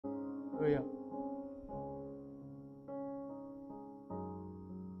Hallelujah.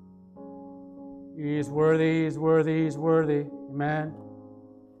 He's worthy, He's worthy, He's worthy. Amen.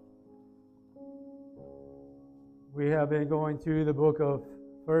 We have been going through the book of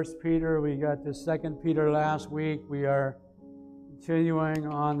 1 Peter. We got to 2 Peter last week. We are continuing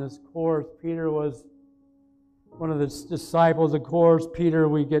on this course. Peter was one of the disciples. Of course, Peter,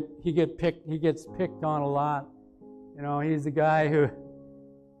 he gets picked on a lot. You know, he's the guy who,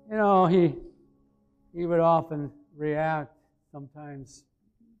 you know, he would often react. Sometimes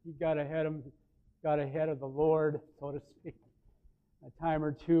he got ahead of the Lord, so to speak, a time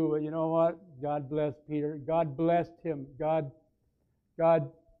or two. But you know what? God blessed Peter. God blessed him. God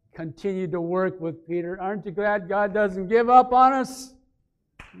continued to work with Peter. Aren't you glad God doesn't give up on us?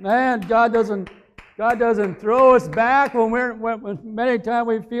 Man, God doesn't throw us back when many times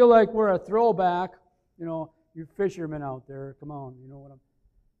we feel like we're a throwback. You know, you fishermen out there, come on, you know what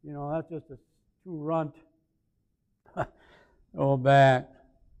that's just a true runt. Go back.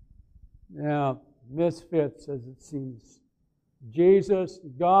 Yeah, misfits as it seems. Jesus,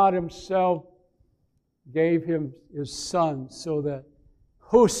 God Himself, gave Him His Son so that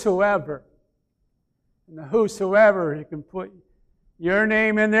whosoever, and the whosoever, you can put your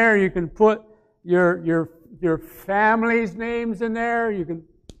name in there, you can put your family's names in there, you can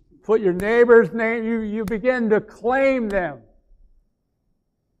put your neighbor's name, you begin to claim them.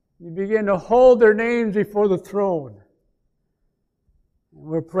 You begin to hold their names before the throne. And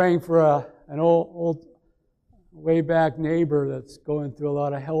we're praying for an old way back neighbor that's going through a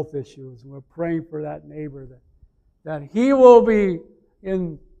lot of health issues. We're praying for that neighbor that he will be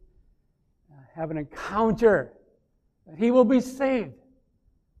have an encounter, that he will be saved.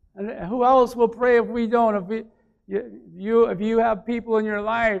 And who else will pray if we don't? If you have people in your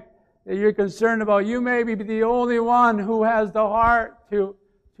life that you're concerned about, you may be the only one who has the heart to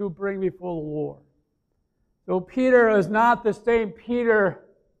bring before the Lord. So Peter is not the same Peter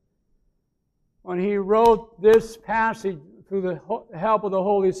when he wrote this passage through the help of the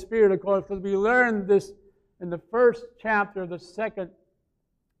Holy Spirit, of course, because we learned this in the first chapter of the second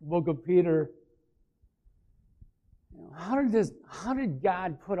book of Peter. How did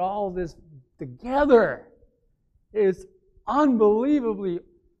God put all this together? It's unbelievably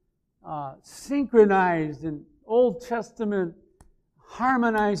synchronized, and Old Testament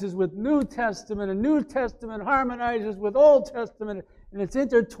harmonizes with New Testament, and New Testament harmonizes with Old Testament, and it's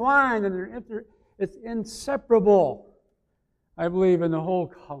intertwined, and it's inseparable. I believe in the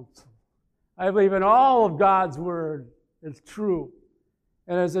whole counsel. I believe in all of God's Word. It's true.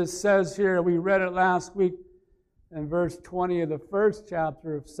 And as it says here, we read it last week in verse 20 of the first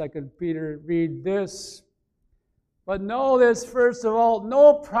chapter of 2 Peter, read this. But know this, first of all,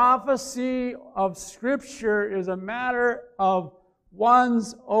 no prophecy of Scripture is a matter of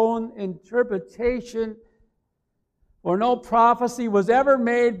one's own interpretation, for no prophecy was ever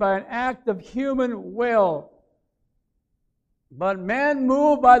made by an act of human will. But men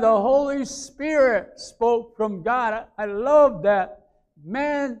moved by the Holy Spirit spoke from God. I love that.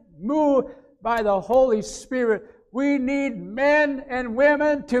 Men moved by the Holy Spirit. We need men and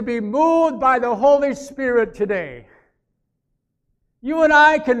women to be moved by the Holy Spirit today. You and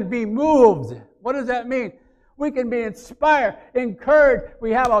I can be moved. What does that mean? We can be inspired, encouraged.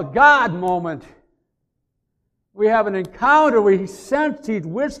 We have a God moment. We have an encounter. We sense He's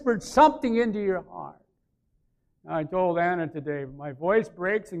whispered something into your heart. Now, I told Anna today, my voice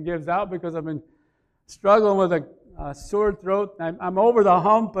breaks and gives out because I've been struggling with a sore throat. I'm over the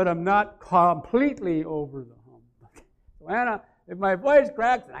hump, but I'm not completely over the hump. So Anna, if my voice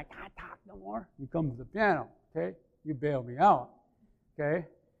cracks and I can't talk no more, you come to the piano, okay? You bail me out, okay?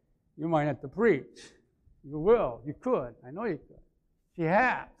 You might have to preach. You will. You could. I know you could. She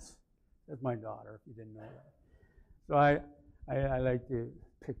has. That's my daughter, if you didn't know that. So I like to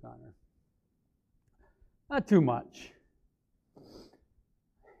pick on her. Not too much.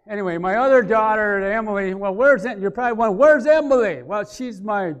 Anyway, my other daughter, Emily, well, you're probably wondering, where's Emily? Well, she's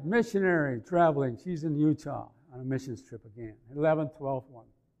my missionary traveling. She's in Utah on a missions trip again. 11th, 12th one.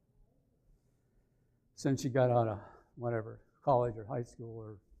 Since she got out of whatever, college or high school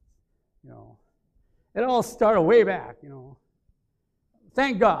or, it all started way back,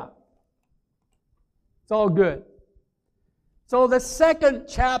 Thank God. It's all good. So the second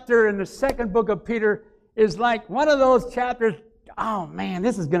chapter in the second book of Peter is like one of those chapters, oh man,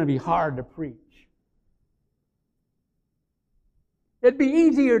 this is going to be hard to preach. It'd be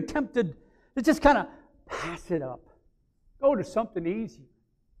easier, tempted to just kind of pass it up. Go to something easy.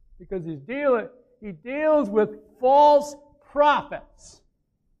 Because he deals with false prophets.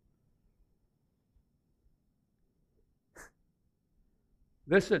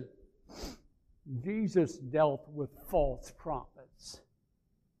 Listen, Jesus dealt with false prophets.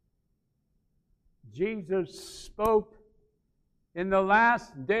 Jesus spoke in the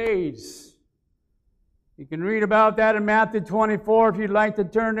last days. You can read about that in Matthew 24 if you'd like to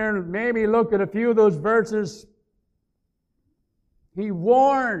turn there and maybe look at a few of those verses. He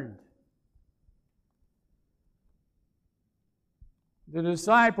warned the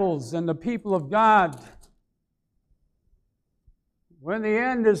disciples and the people of God when the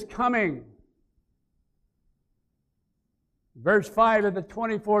end is coming. Verse 5 of the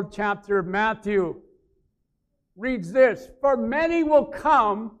 24th chapter of Matthew reads this: "For many will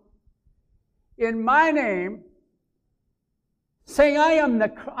come in my name, saying, I am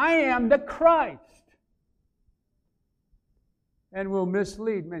the Christ, and will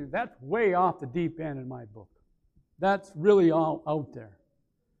mislead many." That's way off the deep end in my book. That's really all out there.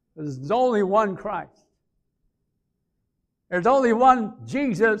 There's only one Christ. There's only one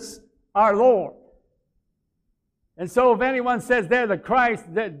Jesus, our Lord. And so if anyone says they're the Christ,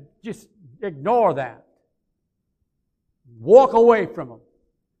 then just ignore that. Walk away from them.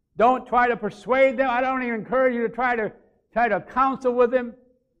 Don't try to persuade them. I don't even encourage you to try to counsel with them.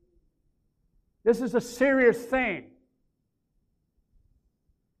 This is a serious thing.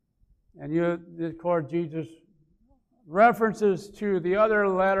 And of course, Jesus references to the other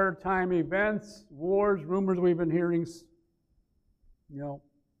latter time events, wars, rumors we've been hearing.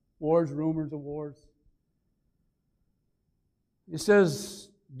 Wars, rumors of wars. He says,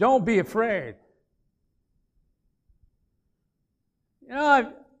 don't be afraid.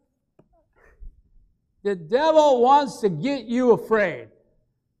 The devil wants to get you afraid.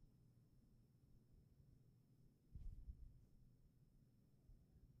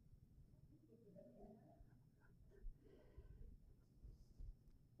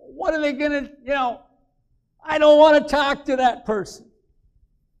 What are they going to, I don't want to talk to that person.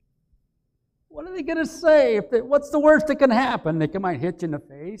 What are they going to say? What's the worst that can happen? They might hit you in the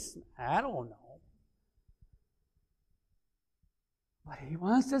face. I don't know. But he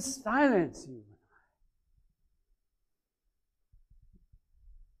wants to silence you.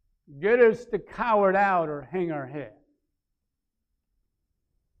 Get us to cower out or hang our head.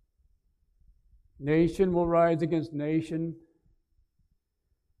 Nation will rise against nation.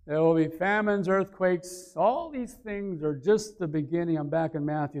 There will be famines, earthquakes. All these things are just the beginning. I'm back in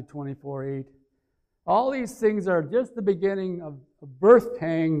Matthew 24:8. All these things are just the beginning of birth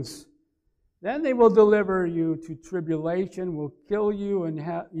pangs. Then they will deliver you to tribulation, will kill you, and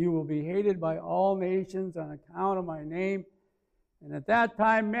you will be hated by all nations on account of my name. And at that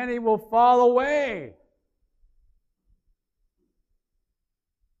time, many will fall away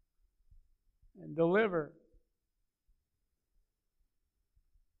and deliver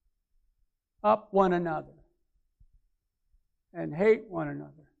up one another and hate one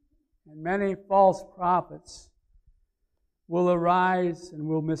another. And many false prophets will arise and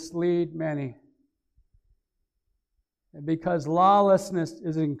will mislead many. And because lawlessness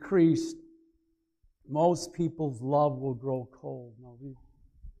is increased, most people's love will grow cold. Now,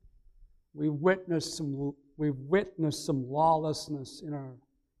 we've witnessed some lawlessness in our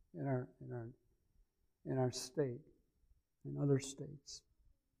state, in other states.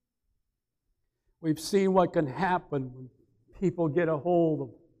 We've seen what can happen when people get a hold of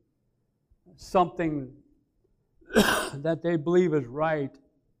something that they believe is right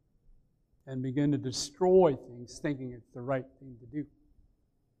and begin to destroy things thinking it's the right thing to do.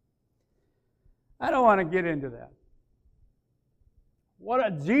 I don't want to get into that.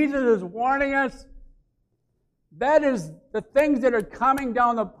 What Jesus is warning us, that is the things that are coming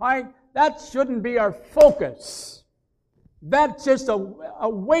down the pike, that shouldn't be our focus. That's just a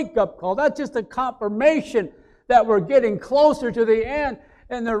wake-up call. That's just a confirmation that we're getting closer to the end.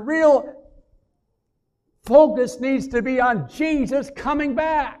 And the real focus needs to be on Jesus coming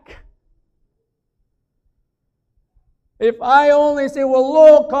back. If I only say, well,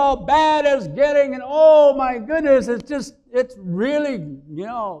 look how bad it's getting, and oh my goodness, it's really,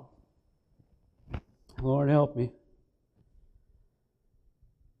 Lord help me.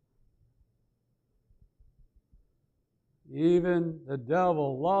 Even the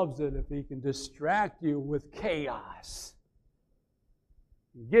devil loves it if he can distract you with chaos.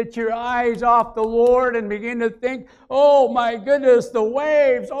 Get your eyes off the Lord and begin to think, oh my goodness, the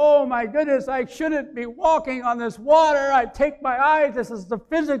waves, oh my goodness, I shouldn't be walking on this water. I take my eyes, this is the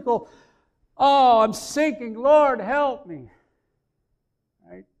physical. Oh, I'm sinking, Lord, help me.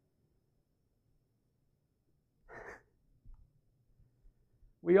 Right?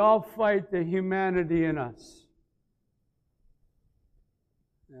 We all fight the humanity in us.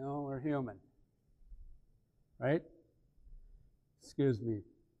 We're human. Right? Excuse me.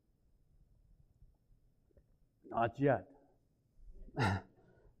 Not yet. I'm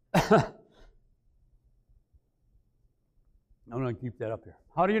going to keep that up here.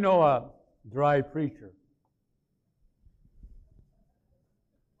 How do you know a dry preacher?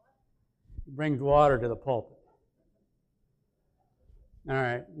 He brings water to the pulpit. All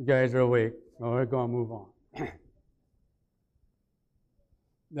right, you guys are awake. Well, we're going to move on.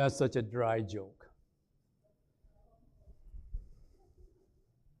 That's such a dry joke.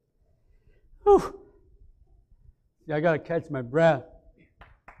 Whew. See, I got to catch my breath.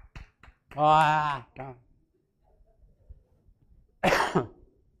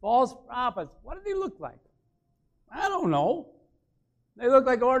 False prophets. What did they look like? I don't know. They look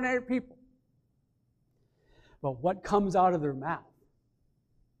like ordinary people. But what comes out of their mouth?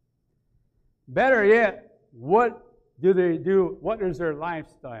 Better yet, what do they do? What is their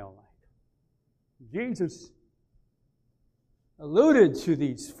lifestyle like? Jesus alluded to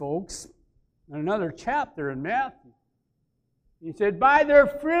these folks in another chapter in Matthew. He said, by their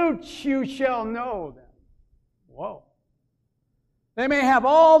fruits you shall know them. Whoa. They may have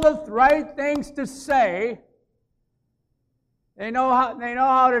all the right things to say. They know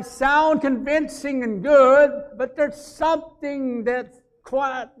how to sound convincing and good, but there's something that's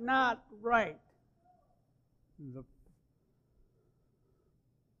quite not right.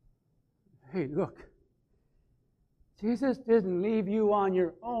 Hey, look. Jesus didn't leave you on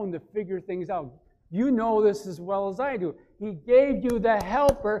your own to figure things out. You know this as well as I do. He gave you the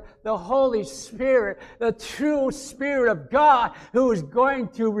Helper, the Holy Spirit, the true Spirit of God, who is going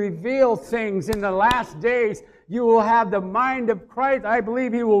to reveal things in the last days. You will have the mind of Christ. I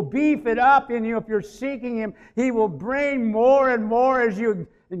believe He will beef it up in you if you're seeking Him. He will bring more and more as you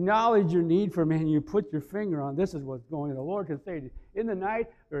acknowledge your need for Him and you put your finger on this is what's going on. The Lord can say to you in the night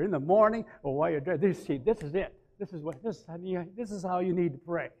or in the morning or while you're driving. This is it. This is how you need to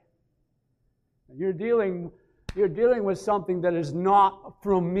pray. You're dealing with something that is not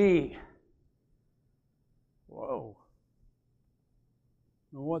from me. Whoa.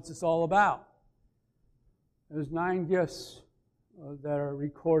 Well, what's this all about? There's 9 gifts that are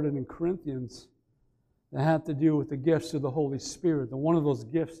recorded in Corinthians that have to do with the gifts of the Holy Spirit. And one of those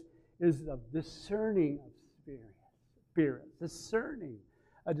gifts is of discerning of spirit. Discerning,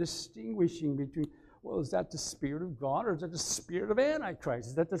 a distinguishing between, well, is that the Spirit of God or is that the Spirit of Antichrist?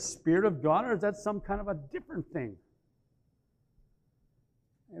 Is that the Spirit of God or is that some kind of a different thing?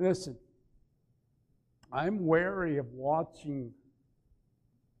 And listen, I'm wary of watching.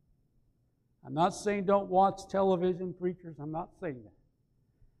 I'm not saying don't watch television, preachers. I'm not saying that.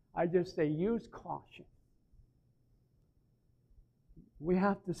 I just say use caution. We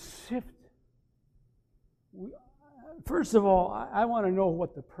have to sift. First of all, I want to know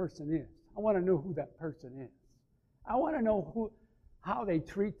what the person is. I want to know who that person is. I want to know how they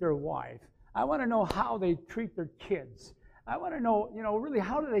treat their wife. I want to know how they treat their kids. I want to know, really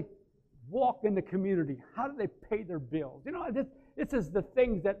how do they walk in the community? How do they pay their bills? This is the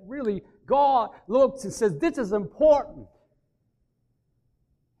things that really God looks and says, this is important.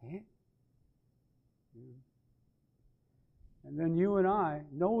 And then you and I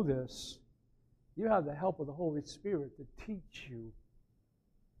know this. You have the help of the Holy Spirit to teach you.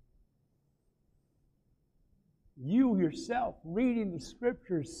 You yourself, reading the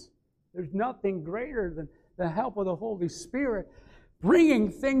Scriptures, there's nothing greater than the help of the Holy Spirit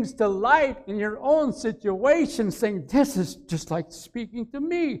bringing things to light in your own situation, saying, this is just like speaking to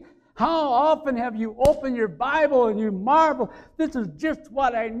me. How often have you opened your Bible and you marvel, this is just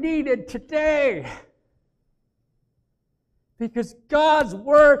what I needed today? Because God's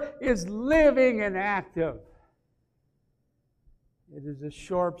Word is living and active. It is a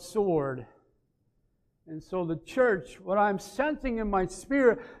sharp sword. And so the church, what I'm sensing in my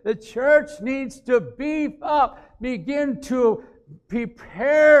spirit, the church needs to beef up, begin to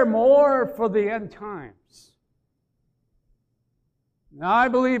prepare more for the end times. Now, I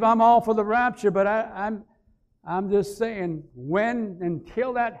believe I'm all for the rapture, but I'm just saying,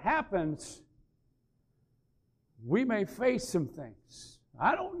 until that happens, we may face some things.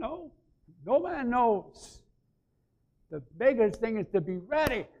 I don't know. No man knows. The biggest thing is to be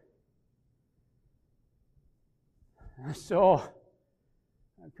ready. And so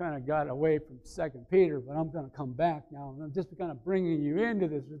I kind of got away from 2 Peter, but I'm going to come back now. I'm just kind of bringing you into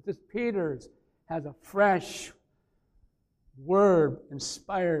this. This Peter has a fresh word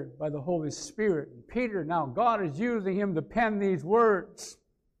inspired by the Holy Spirit. And Peter, now God is using him to pen these words.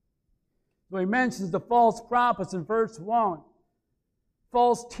 So he mentions the false prophets in verse 1.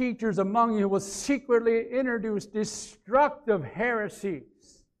 False teachers among you will secretly introduce destructive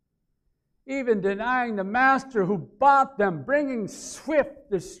heresies, even denying the master who bought them, bringing swift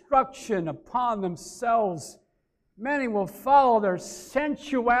destruction upon themselves. Many will follow their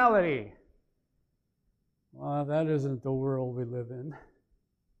sensuality. Well, that isn't the world we live in.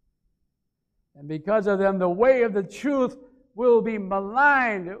 And because of them, the way of the truth will be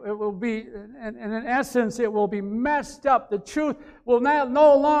maligned. It will be, and in essence, it will be messed up. The truth will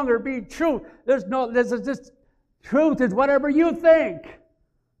no longer be truth. There's just truth is whatever you think.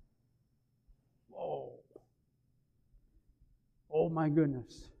 Whoa. Oh my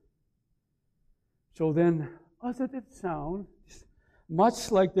goodness. So then, doesn't it sound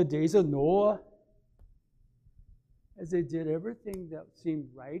much like the days of Noah, as they did everything that seemed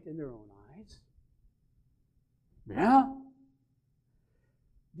right in their own eyes? Yeah.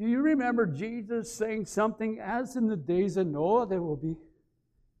 Do you remember Jesus saying something, as in the days of Noah, they will be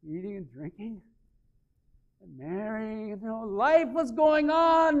eating and drinking and marrying? Life was going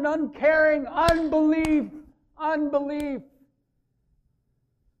on, uncaring, unbelief.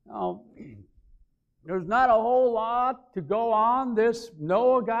 Now, there's not a whole lot to go on this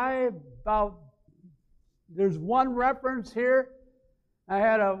Noah guy about. There's one reference here. I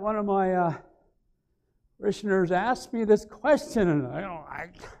had one of my parishioners asked me this question, and I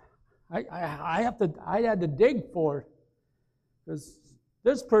had to dig for it, because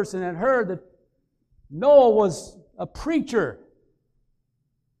this person had heard that Noah was a preacher.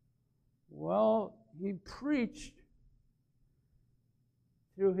 Well, he preached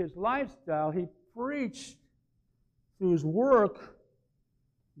through his lifestyle. He preached through his work,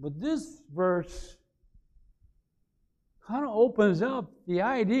 but this verse kind of opens up the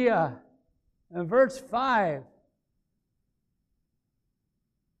idea in verse 5.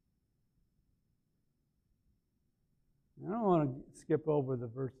 I don't want to skip over the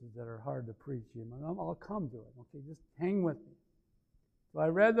verses that are hard to preach here. I'll come to it. Okay, just hang with me. So I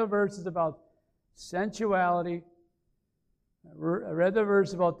read the verses about sensuality. I read the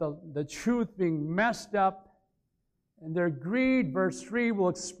verse about the truth being messed up. And their greed, verse 3, will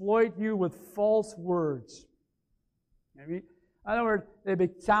exploit you with false words. In other words, they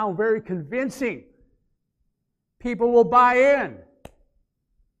sound very convincing. People will buy in.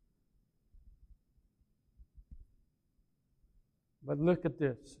 But look at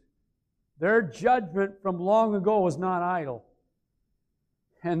this. Their judgment from long ago was not idle,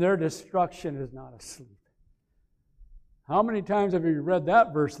 and their destruction is not asleep. How many times have you read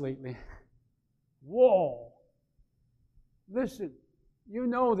that verse lately? Whoa! Listen, you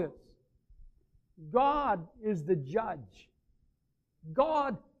know this. God is the judge.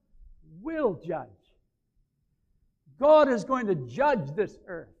 God will judge. God is going to judge this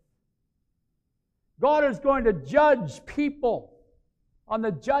earth. God is going to judge people on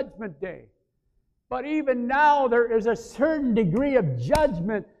the judgment day. But even now, there is a certain degree of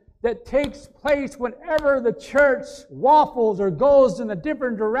judgment that takes place whenever the church waffles or goes in a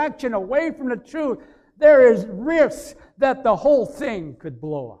different direction away from the truth. There is risk that the whole thing could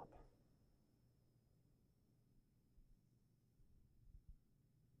blow up.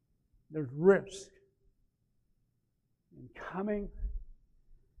 There's risk in coming,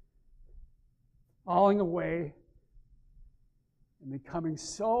 falling away, and becoming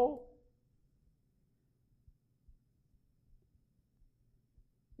so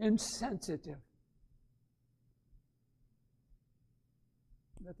insensitive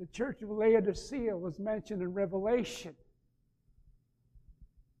that the church of Laodicea was mentioned in Revelation.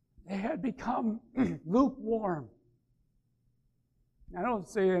 They had become lukewarm. I don't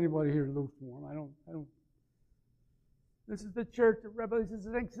say anybody here lukewarm. I don't. This is the church of Revelation. This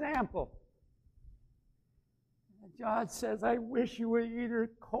is an example. And God says, I wish you were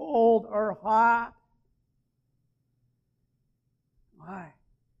either cold or hot. Why?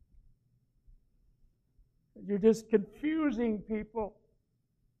 You're just confusing people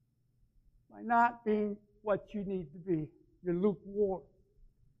by not being what you need to be. You're lukewarm.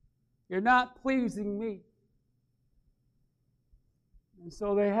 You're not pleasing me. And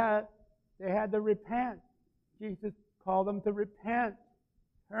so they had to repent. Jesus called them to repent,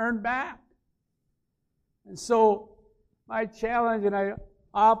 turn back. And so my challenge, and I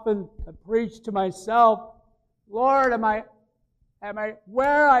often preach to myself, Lord, am I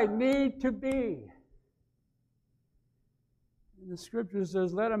where I need to be? And the scripture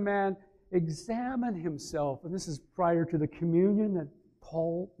says, let a man examine himself. And this is prior to the communion that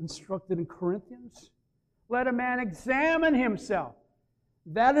Paul instructed in Corinthians. Let a man examine himself.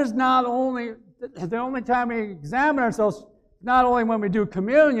 That is not only, the only time we examine ourselves, not only when we do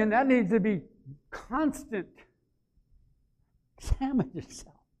communion, that needs to be constant. Examine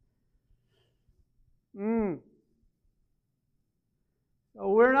yourself. So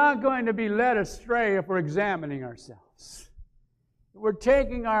we're not going to be led astray if we're examining ourselves. We're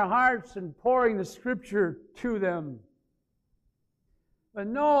taking our hearts and pouring the Scripture to them. But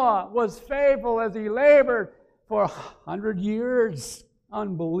Noah was faithful as he labored for 100 years.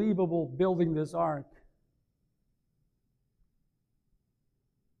 Unbelievable, building this ark.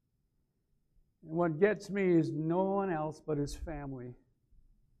 And what gets me is no one else but his family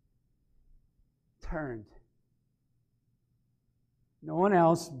turned. No one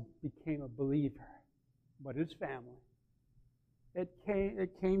else became a believer but his family.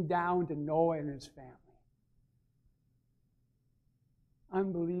 It came down to Noah and his family.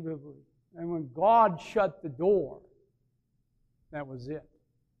 Unbelievably. And when God shut the door, that was it.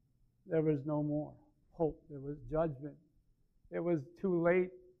 There was no more hope. There was judgment. It was too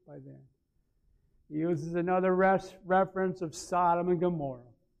late by then. He uses another reference of Sodom and Gomorrah.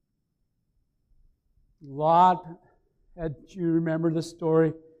 Lot, you remember the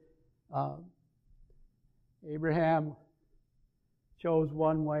story? Abraham chose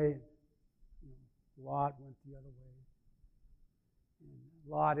one way. Lot went the other way. And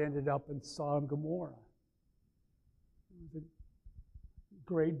Lot ended up in Sodom and Gomorrah. It was a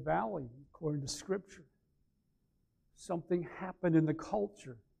great valley, according to Scripture. Something happened in the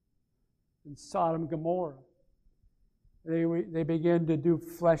culture in Sodom and Gomorrah. They began to do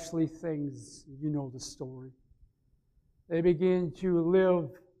fleshly things. You know the story. They began to live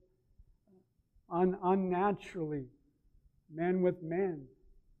unnaturally, men with men,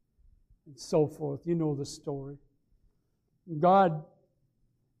 and so forth. You know the story. God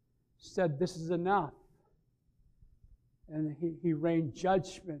said, this is enough. And he rained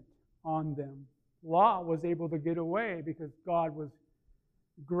judgment on them. Lot was able to get away because God was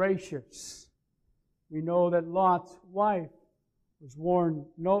gracious. We know that Lot's wife was warned.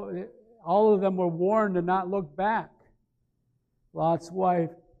 No, all of them were warned to not look back. Lot's wife,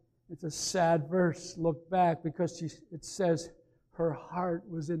 it's a sad verse, look back, because it says her heart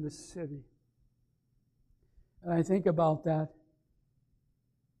was in the city. And I think about that.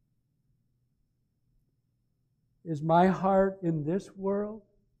 Is my heart in this world,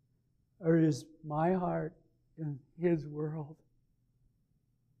 or is my heart in His world?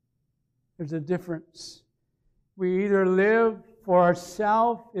 There's a difference. We either live for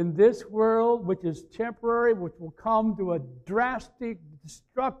ourselves in this world, which is temporary, which will come to a drastic,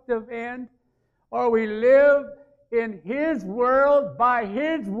 destructive end, or we live in His world, by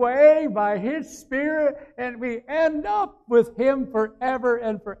His way, by His Spirit, and we end up with Him forever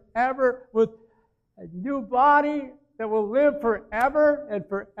and forever, with a new body that will live forever and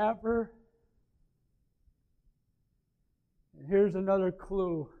forever. And here's another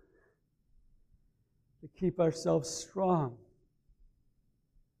clue to keep ourselves strong.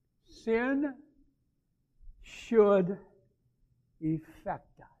 Sin should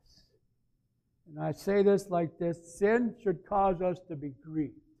affect us. And I say this like this: sin should cause us to be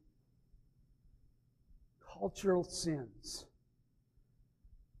grieved. Cultural sins.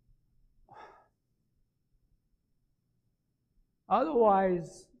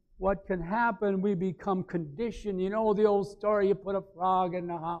 Otherwise, what can happen, we become conditioned. You know the old story, you put a frog in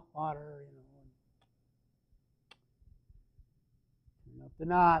the hot water, turn up the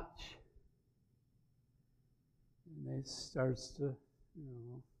notch. And it starts to,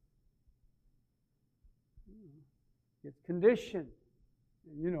 get conditioned.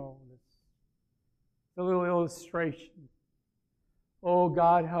 And it's a little illustration. Oh,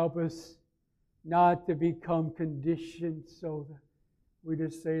 God, help us not to become conditioned so that we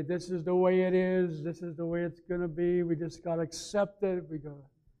just say, this is the way it is, this is the way it's going to be, we just got to accept it.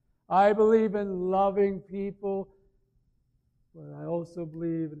 I believe in loving people, but I also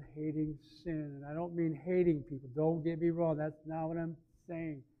believe in hating sin. And I don't mean hating people. Don't get me wrong. That's not what I'm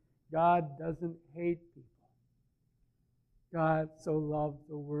saying. God doesn't hate people. God so loved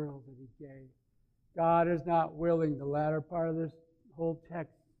the world that He gave. God is not willing, the latter part of this whole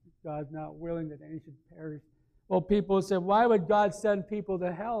text, God's not willing that any should perish. Well, people say, why would God send people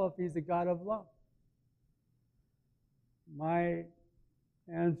to hell if He's a God of love? My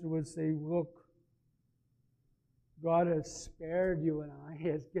answer would say, look, God has spared you and I. He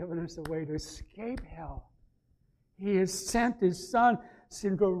has given us a way to escape hell. He has sent His Son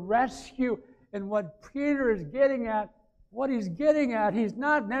to rescue. And what Peter is getting at, he's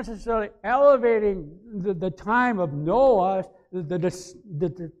not necessarily elevating the time of Noah,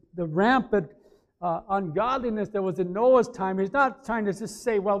 the rampant ungodliness that was in Noah's time. He's not trying to just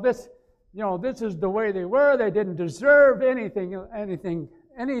say, well, this is the way they were. They didn't deserve anything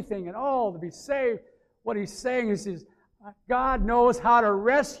at all to be saved. What he's saying is God knows how to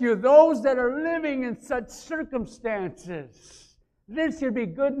rescue those that are living in such circumstances. This should be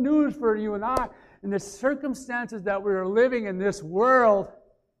good news for you and I. in the circumstances that we are living in this world,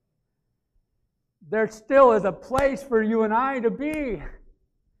 there still is a place for you and I to be.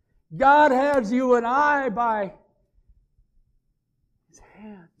 God has you and I by His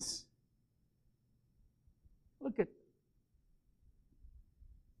hands. Look at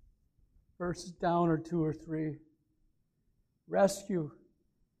verses down or 2 or 3. Rescue.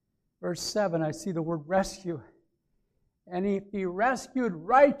 Verse 7, I see the word rescue. And he rescued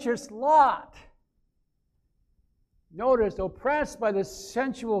righteous Lot. Notice, oppressed by the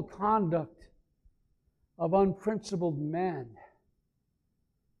sensual conduct of unprincipled men.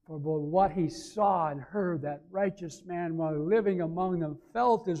 For what he saw and heard, that righteous man, while living among them,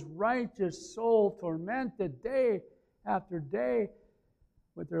 felt his righteous soul tormented day after day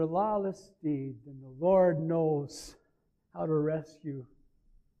with their lawless deeds. And the Lord knows how to rescue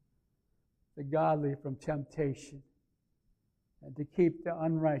the godly from temptation and to keep the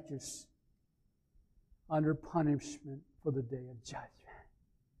unrighteous under punishment for the day of judgment.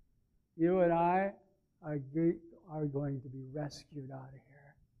 You and I are going to be rescued out of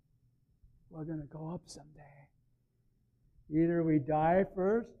here. We're going to go up someday. Either we die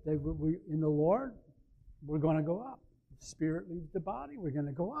first in the Lord, we're going to go up. The spirit leaves the body, we're going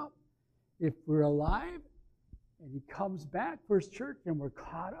to go up. If we're alive and He comes back for His church and we're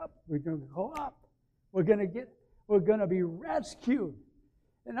caught up, we're going to go up. We're going to be rescued.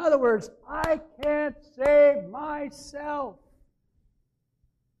 In other words, I can't save myself.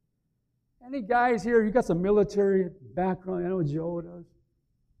 Any guys here, you got some military background? I know Joe does.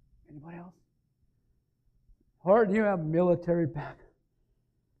 Anybody else? Horton, you have military background.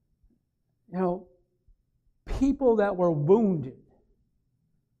 You know, people that were wounded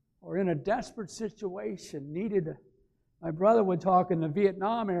or in a desperate situation my brother would talk in the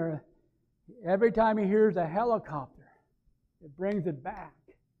Vietnam era, every time he hears a helicopter, it brings it back.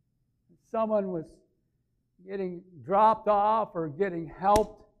 Someone was getting dropped off or getting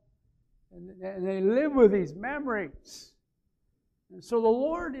helped, and they live with these memories. And so the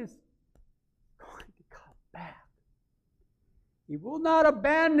Lord is going to come back. He will not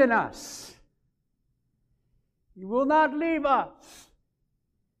abandon us. He will not leave us.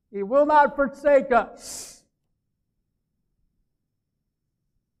 He will not forsake us.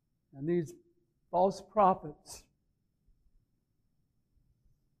 And these false prophets,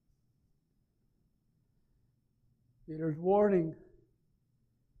 Peter's warning,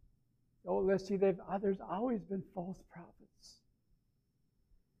 let's see, there's always been false prophets.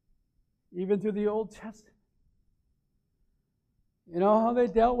 Even through the Old Testament. You know how they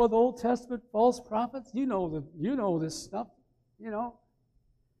dealt with Old Testament false prophets? You know this stuff. You know.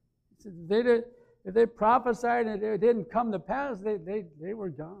 If they prophesied and it didn't come to pass, they were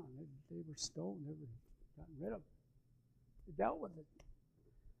gone. They were stoned. They were gotten rid of it. They dealt with it.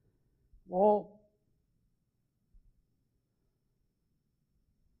 Well,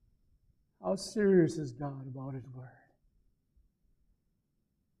 how serious is God about His Word?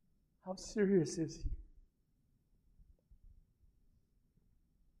 How serious is He?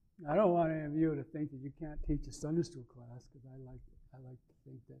 I don't want any of you to think that you can't teach a Sunday school class, because I like to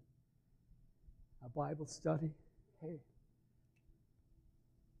think that a Bible study, hey,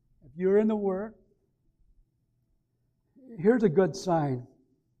 if you're in the Word, here's a good sign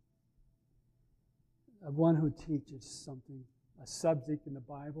of one who teaches something, a subject in the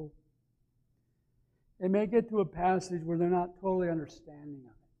Bible. They may get to a passage where they're not totally understanding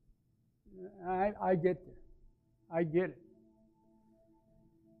of it. I get there. I get it.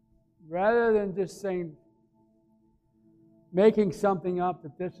 Rather than just making something up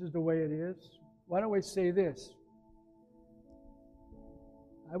that this is the way it is, why don't we say this?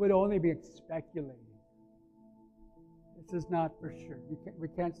 I would only be speculating. This is not for sure. We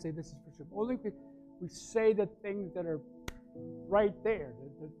can't say this is for sure. Only we say the things that are right there.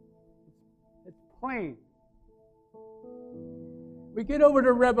 It's plain. We get over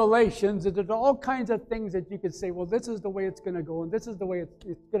to Revelations, and there's all kinds of things that you could say, well, this is the way it's going to go, and this is the way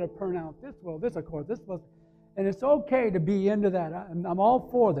it's going to turn out. This accord, this was. And it's okay to be into that. I'm all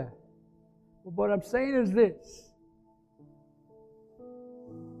for that. But what I'm saying is this.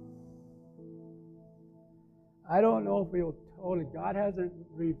 I don't know if we'll totally, God hasn't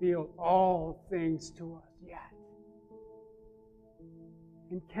revealed all things to us yet.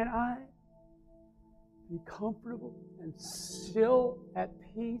 And can I be comfortable and still at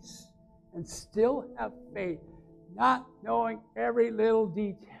peace and still have faith, not knowing every little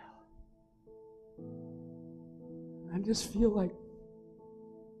detail? I just feel like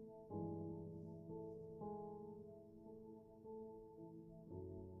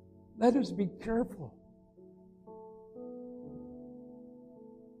let us be careful.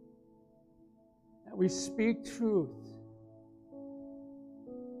 we speak truth,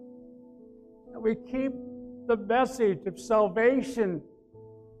 that we keep the message of salvation.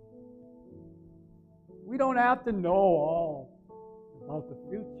 We don't have to know all about the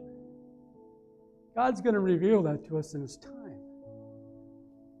future. God's going to reveal that to us in His time.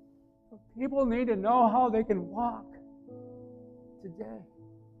 People need to know how they can walk today.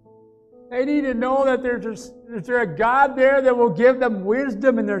 They need to know that is there a God there that will give them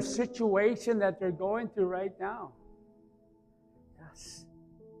wisdom in their situation that they're going through right now. Yes.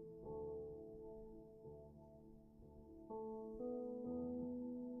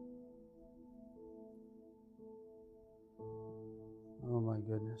 Oh my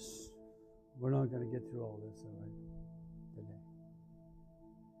goodness. We're not going to get through all this, all right, today.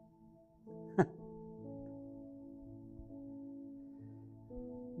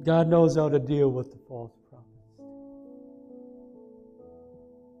 God knows how to deal with the false prophets.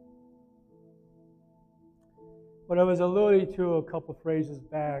 What I was alluding to a couple phrases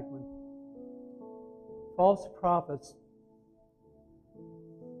back, when false prophets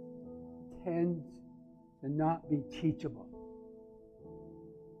tend to not be teachable.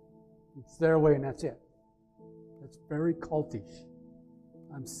 It's their way and that's it. It's very cultish.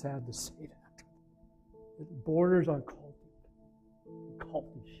 I'm sad to say that. It borders on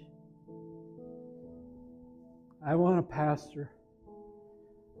cultish. I want a pastor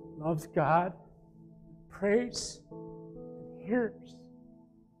who loves God, prays, and hears.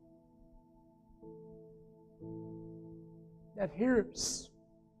 That hears.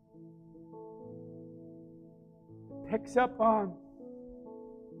 Picks up on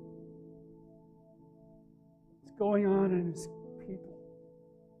what's going on in his people.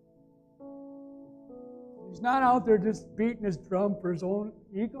 He's not out there just beating his drum for his own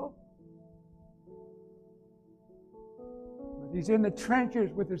ego. But he's in the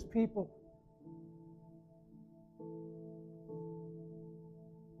trenches with his people.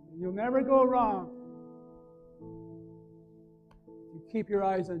 And you'll never go wrong if you keep your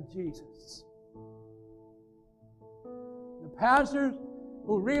eyes on Jesus. The pastors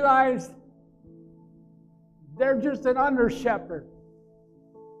who realize they're just an under shepherd.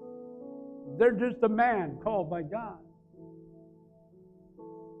 They're just a man called by God.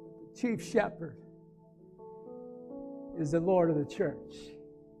 The chief shepherd is the Lord of the church.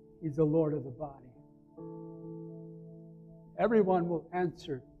 He's the Lord of the body. Everyone will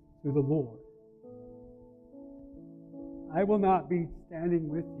answer to the Lord. I will not be standing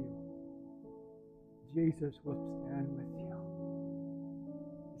with you. Jesus will stand with you.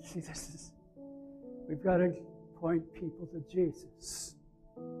 See, we've got to point people to Jesus.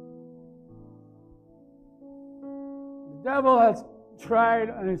 The devil has tried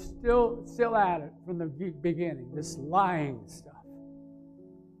and is still at it from the beginning. This lying stuff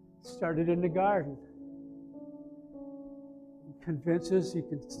started in the garden. He convinces, he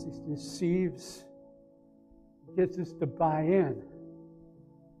deceives, gets us to buy in.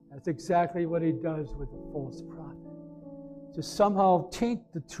 That's exactly what he does with the false prophet. To somehow taint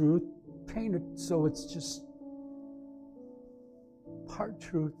the truth, paint it so it's just part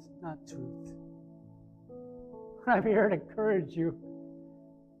truth, not truth. I'm here to encourage you.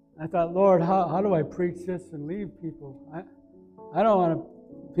 I thought, Lord, how do I preach this and leave people? I don't want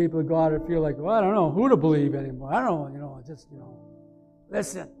people to go out and feel like, well, I don't know who to believe anymore. I don't know,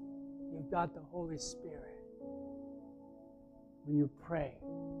 listen, you've got the Holy Spirit. When you pray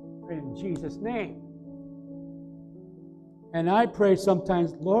in Jesus' name. And I pray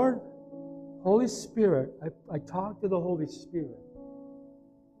sometimes, Lord, Holy Spirit, I talk to the Holy Spirit.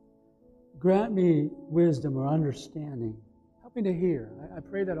 Grant me wisdom or understanding. Help me to hear. I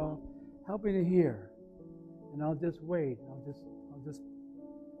pray that help me to hear. And I'll just wait. I'll just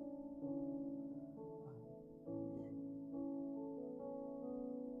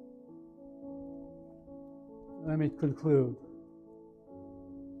let me conclude.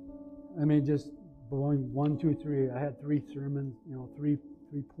 Let me just going 1, 2, 3. I had 3 sermons, 3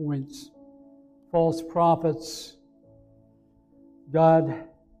 points. False prophets. God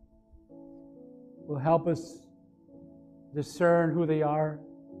will help us discern who they are.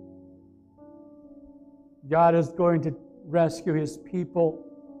 God is going to rescue His people.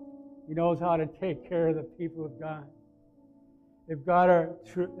 He knows how to take care of the people of God. If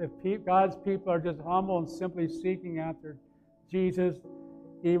God's people are just humble and simply seeking after Jesus,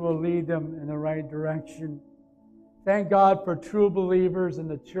 He will lead them in the right direction. Thank God for true believers in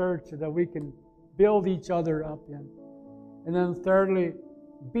the church that we can build each other up in. And then thirdly,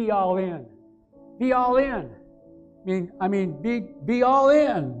 be all in. Be all in. I mean, be all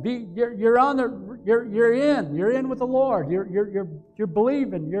in. You're in. You're in with the Lord. You're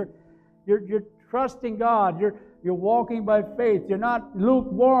believing. You're trusting God. You're walking by faith. You're not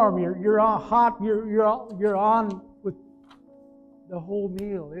lukewarm. You're hot. You're on with the whole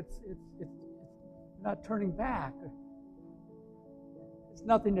meal. It's not turning back. It's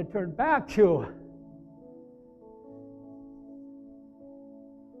nothing to turn back to.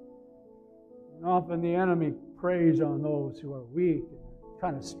 And often the enemy preys on those who are weak and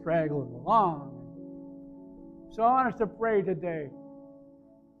kind of straggling along. So I want us to pray today.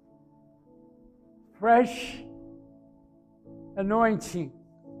 Fresh anointing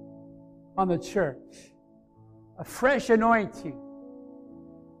on the church. A fresh anointing.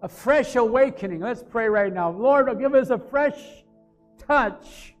 A fresh awakening. Let's pray right now. Lord, give us a fresh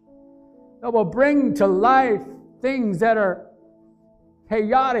touch that will bring to life things that are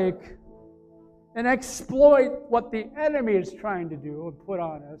chaotic and exploit what the enemy is trying to do and put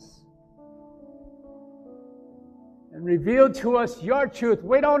on us. And reveal to us your truth.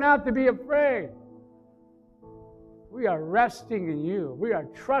 We don't have to be afraid. We are resting in you. We are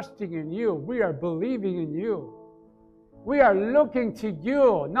trusting in you. We are believing in you. We are looking to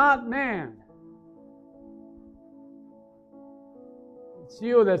you, not man. It's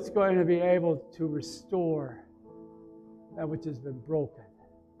you that's going to be able to restore that which has been broken.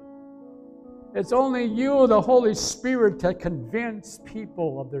 It's only you, the Holy Spirit, that convince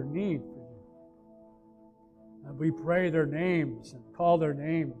people of their need for you. And we pray their names and call their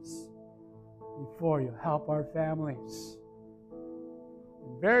names before you. Help our families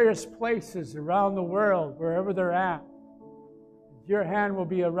in various places around the world, wherever they're at. Your hand will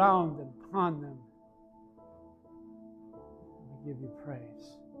be around and upon them. We give you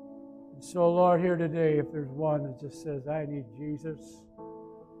praise. And so, Lord, here today, if there's one that just says, I need Jesus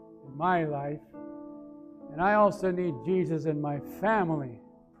in my life, and I also need Jesus in my family,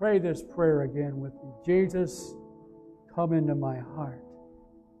 pray this prayer again with me. Jesus, come into my heart.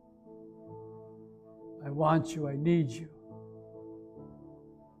 I want you. I need you.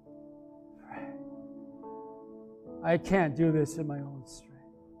 Pray. I can't do this in my own strength.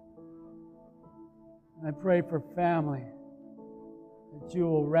 And I pray for family, that you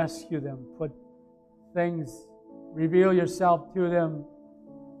will rescue them, put things, reveal yourself to them.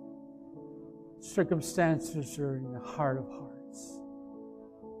 Circumstances are in the heart of hearts.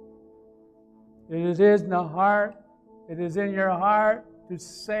 It is in the heart. It is in your heart to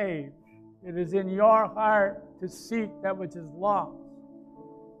save. It is in your heart to seek that which is lost.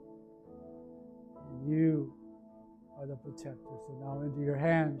 And you are the protector. So now into your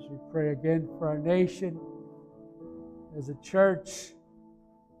hands we pray again for our nation. As a church,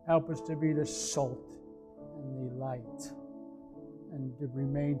 help us to be the salt and the light and to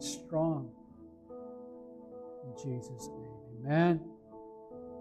remain strong. In Jesus' name, amen.